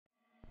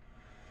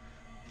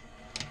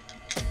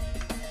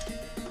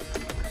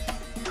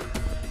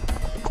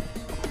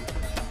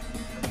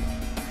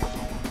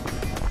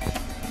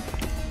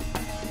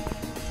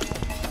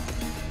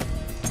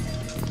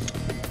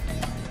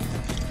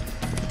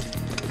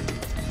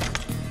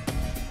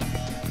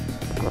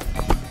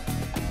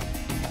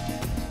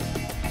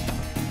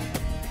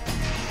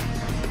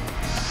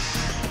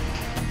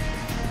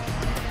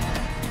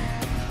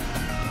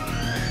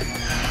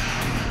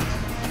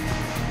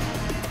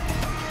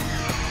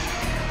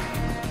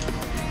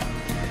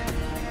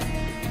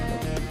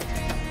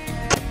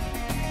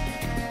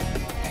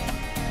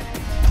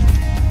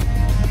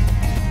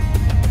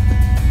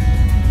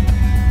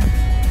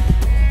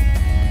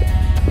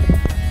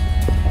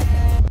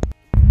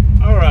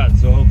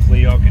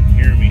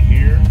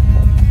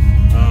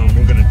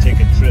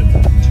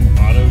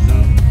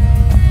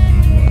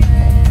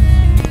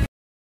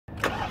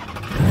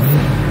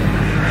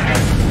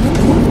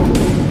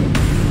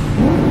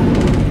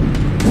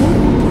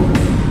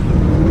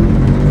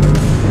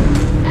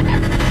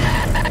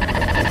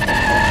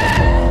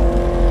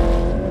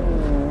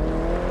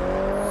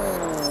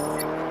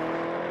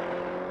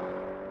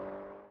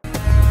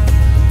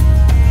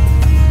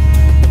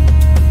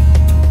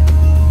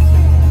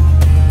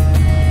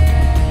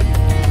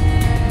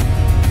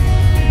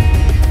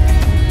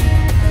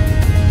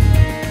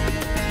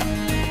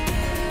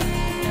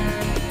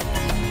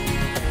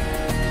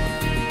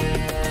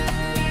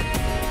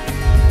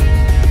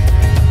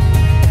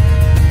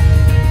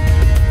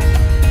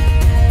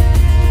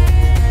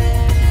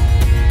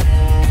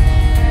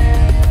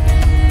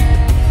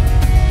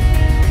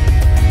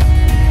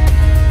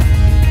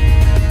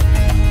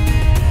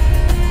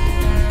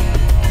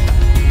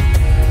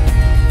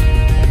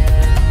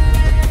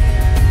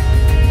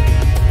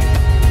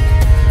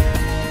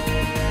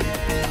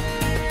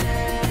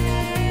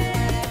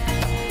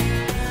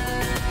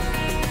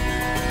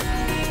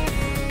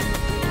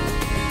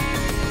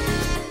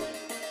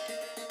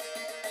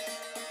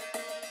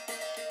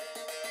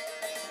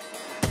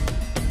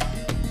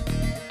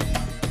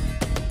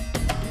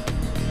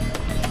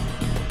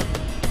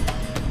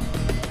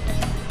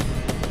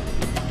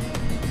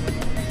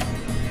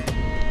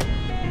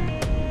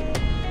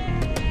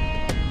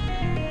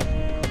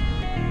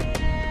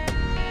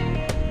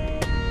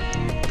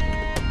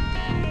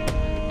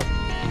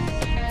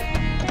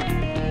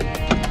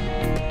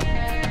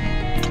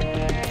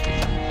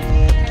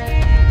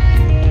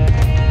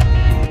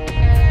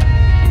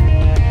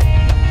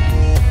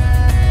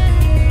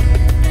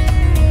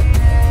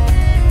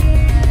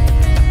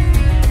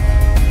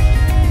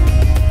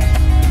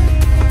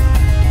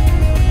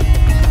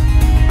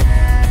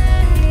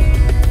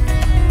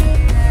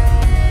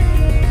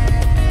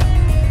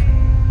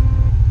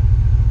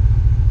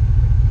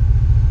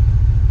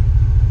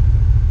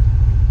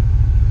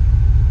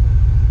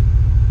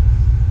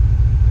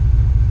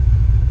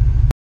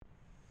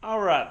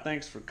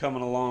Thanks for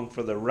coming along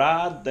for the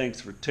ride. Thanks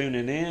for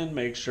tuning in.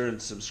 Make sure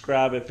and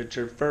subscribe if it's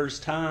your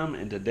first time.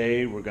 And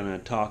today we're going to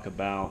talk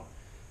about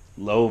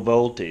low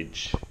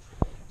voltage.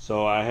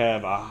 So I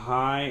have a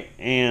high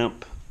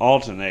amp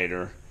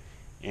alternator,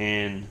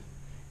 and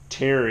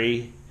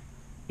Terry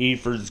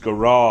Eford's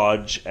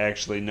garage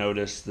actually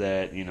noticed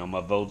that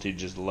my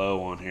voltage is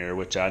low on here,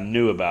 which I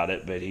knew about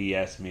it, but he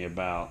asked me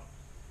about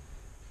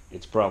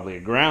it's probably a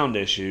ground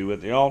issue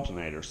with the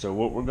alternator. So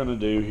what we're going to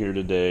do here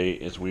today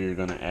is we're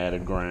going to add a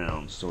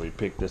ground. So we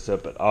picked this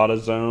up at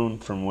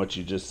AutoZone from what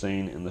you just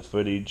seen in the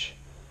footage.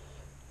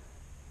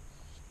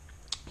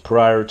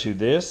 Prior to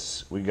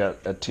this, we got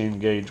a 10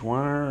 gauge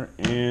wire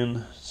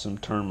and some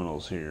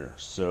terminals here.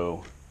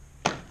 So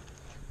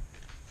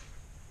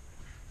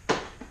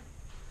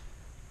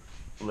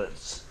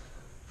let's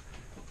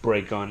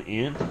break on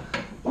in.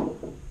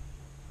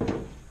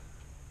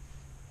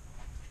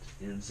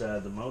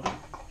 Inside the motor.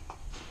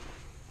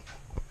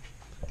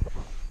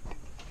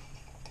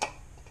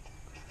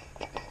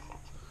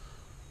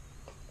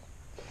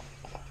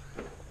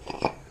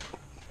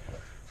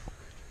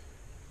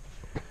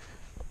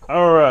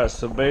 Alright,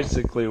 so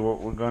basically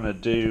what we're going to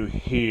do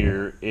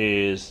here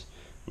is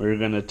we're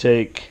going to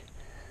take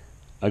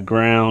a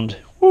ground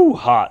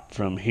hot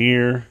from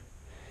here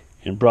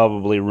and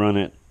probably run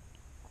it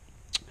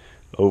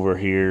over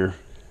here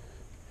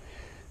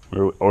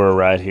or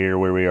right here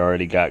where we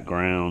already got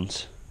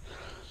grounds,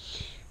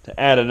 to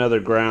add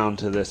another ground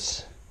to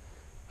this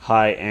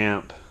high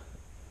amp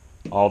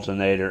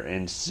alternator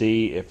and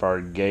see if our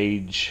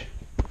gauge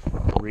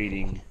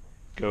reading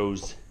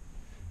goes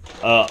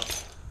up.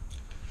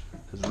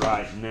 Because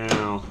right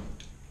now,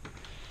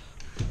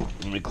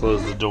 let me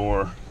close the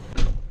door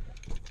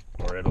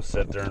or it'll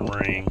sit there and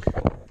ring.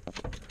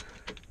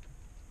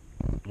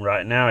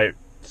 Right now it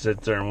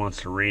sits there and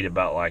wants to read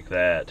about like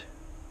that.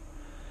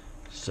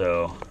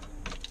 So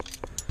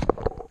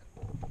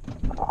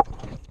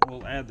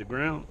we'll add the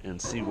ground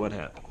and see what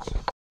happens.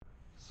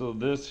 So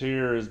this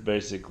here is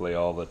basically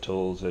all the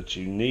tools that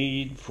you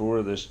need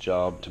for this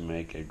job to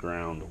make a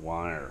ground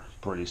wire.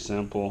 Pretty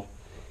simple.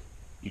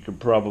 You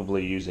could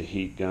probably use a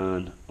heat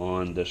gun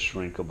on the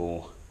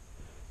shrinkable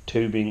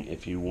tubing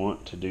if you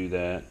want to do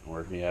that,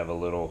 or if you have a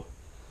little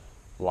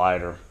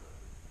lighter,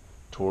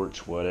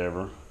 torch,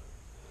 whatever.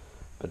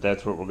 But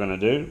that's what we're going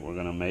to do. We're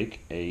going to make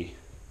a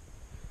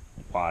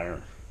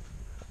wire,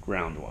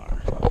 ground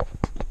wire.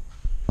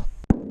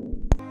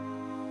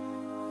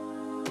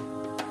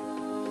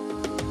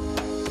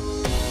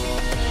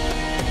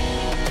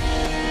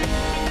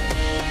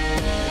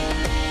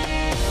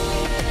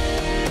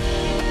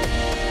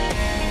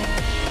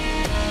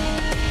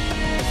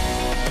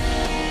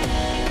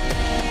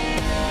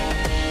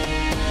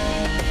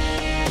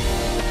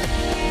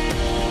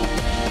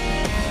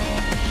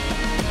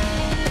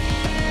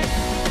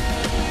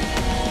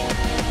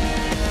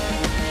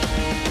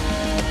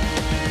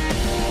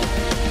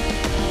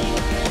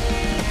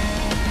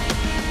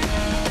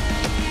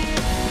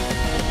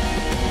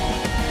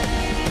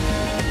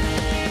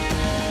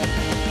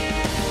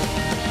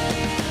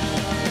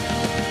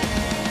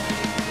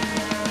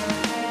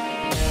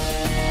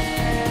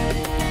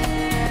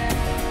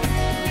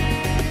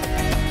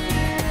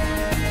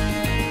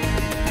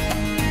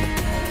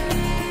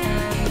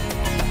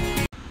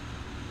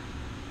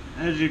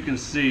 As you can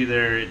see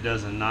there, it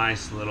does a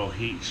nice little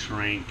heat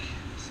shrink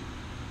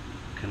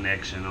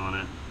connection on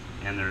it,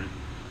 and there's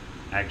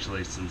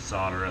actually some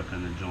solder up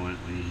in the joint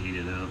when you heat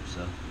it up,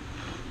 so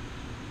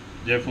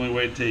definitely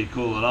wait till you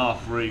cool it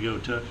off before you go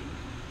touch it.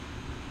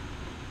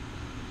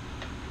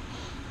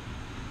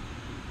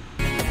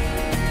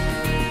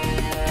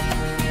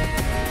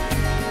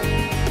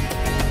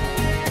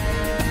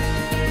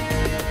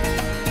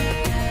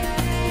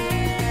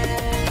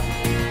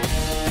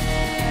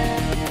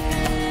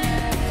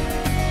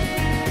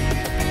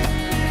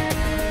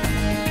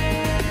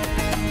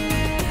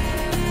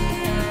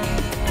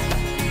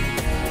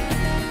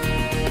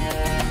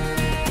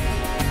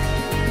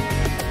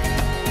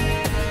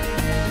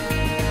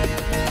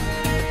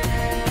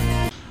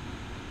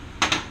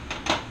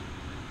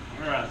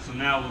 So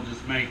now we'll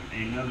just make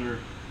another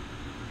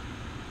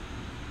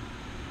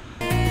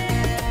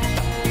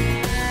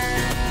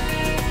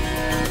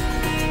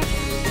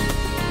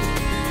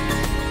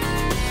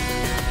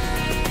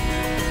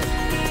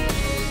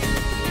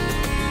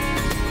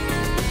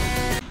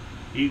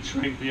heat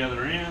shrink the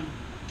other end.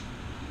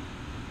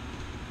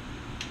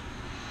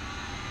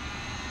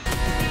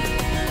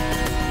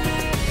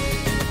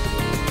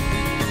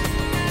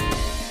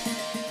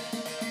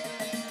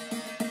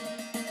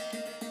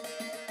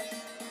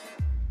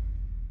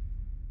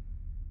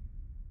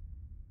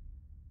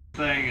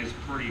 Thing is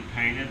pretty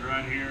painted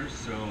right here,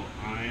 so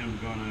I am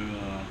going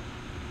to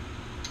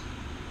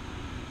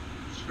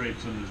scrape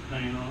some of this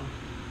paint off.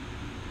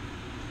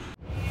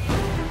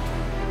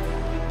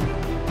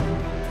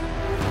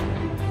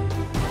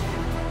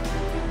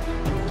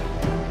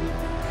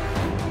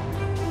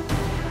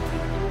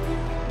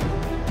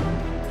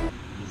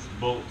 This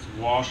bolt's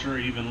washer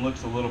even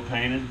looks a little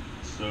painted,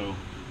 so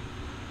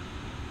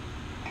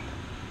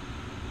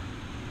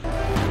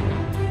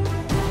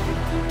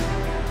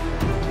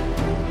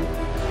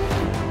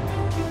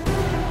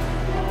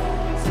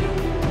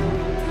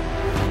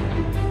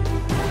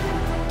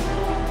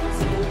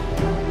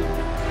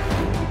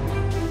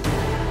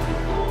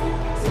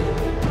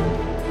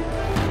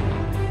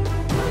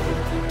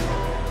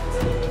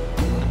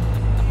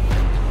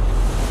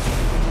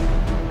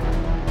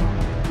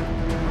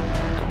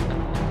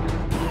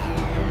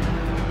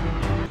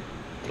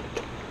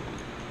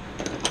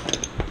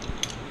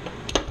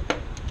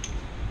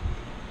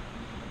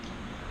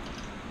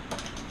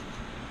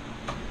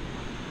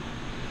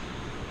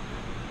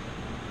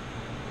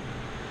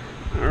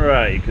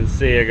Alright, you can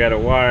see I got a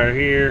wire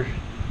here.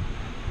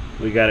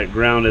 We got it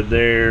grounded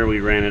there.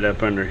 We ran it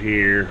up under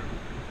here.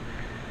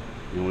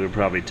 And we'll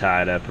probably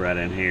tie it up right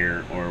in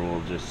here, or we'll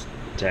just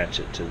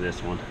attach it to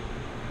this one.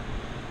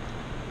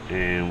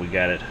 And we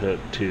got it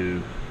hooked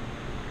to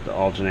the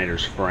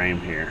alternator's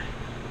frame here.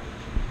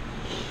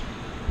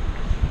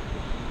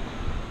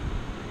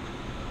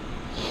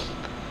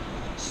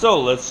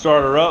 So let's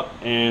start her up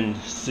and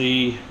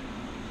see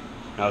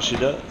how she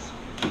does.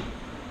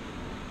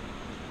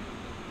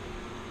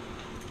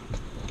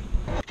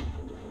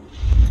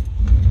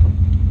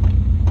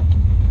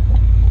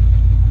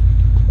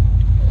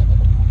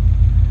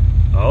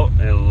 Oh,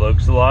 it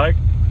looks like.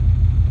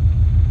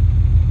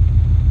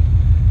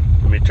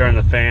 Let me turn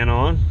the fan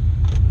on.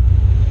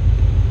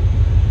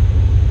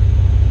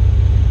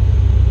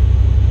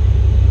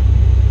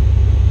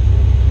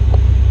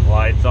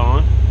 Lights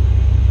on.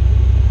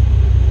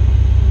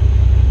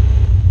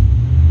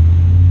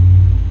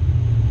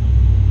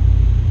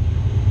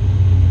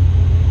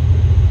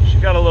 She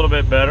got a little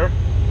bit better.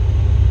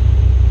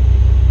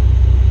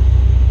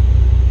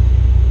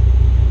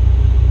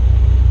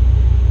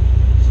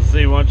 So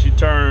see, once you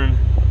turn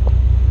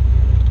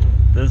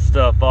this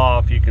stuff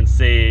off, you can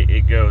see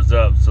it goes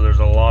up, so there's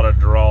a lot of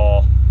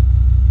draw.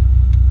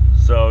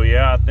 So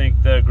yeah, I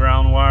think the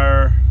ground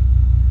wire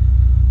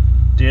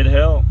did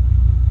help.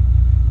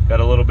 Got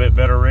a little bit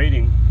better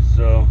rating.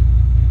 So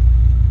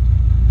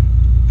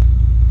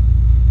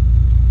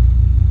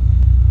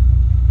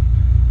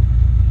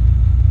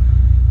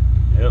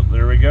yep,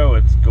 there we go.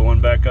 It's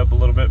going back up a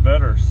little bit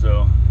better.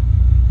 So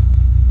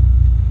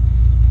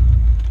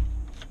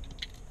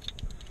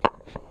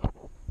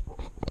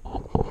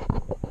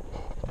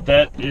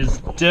that is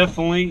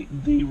definitely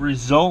the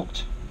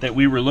result that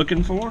we were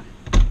looking for.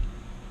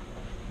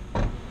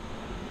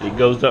 It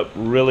goes up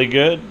really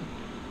good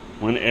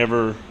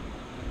whenever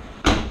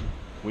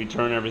we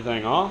turn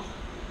everything off.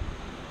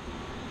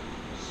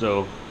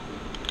 So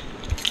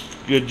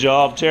good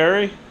job,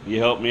 Terry. You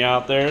helped me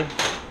out there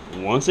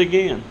once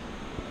again.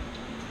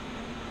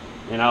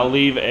 And I'll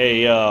leave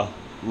a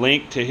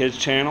link to his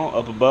channel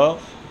up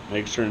above.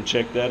 Make sure and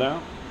check that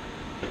out.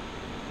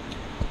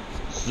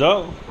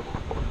 So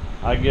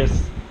I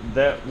guess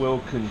that will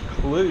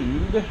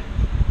conclude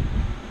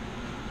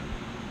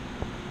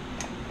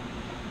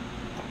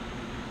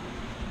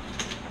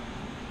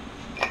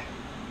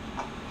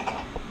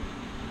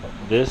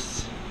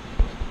this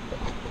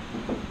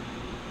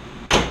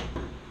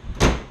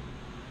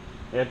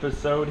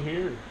episode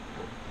here.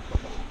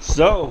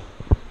 So,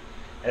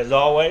 as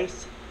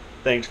always,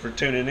 thanks for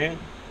tuning in.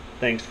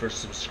 Thanks for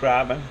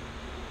subscribing.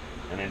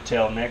 And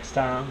until next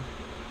time,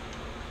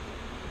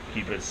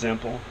 keep it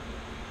simple,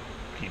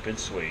 keep it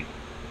sweet.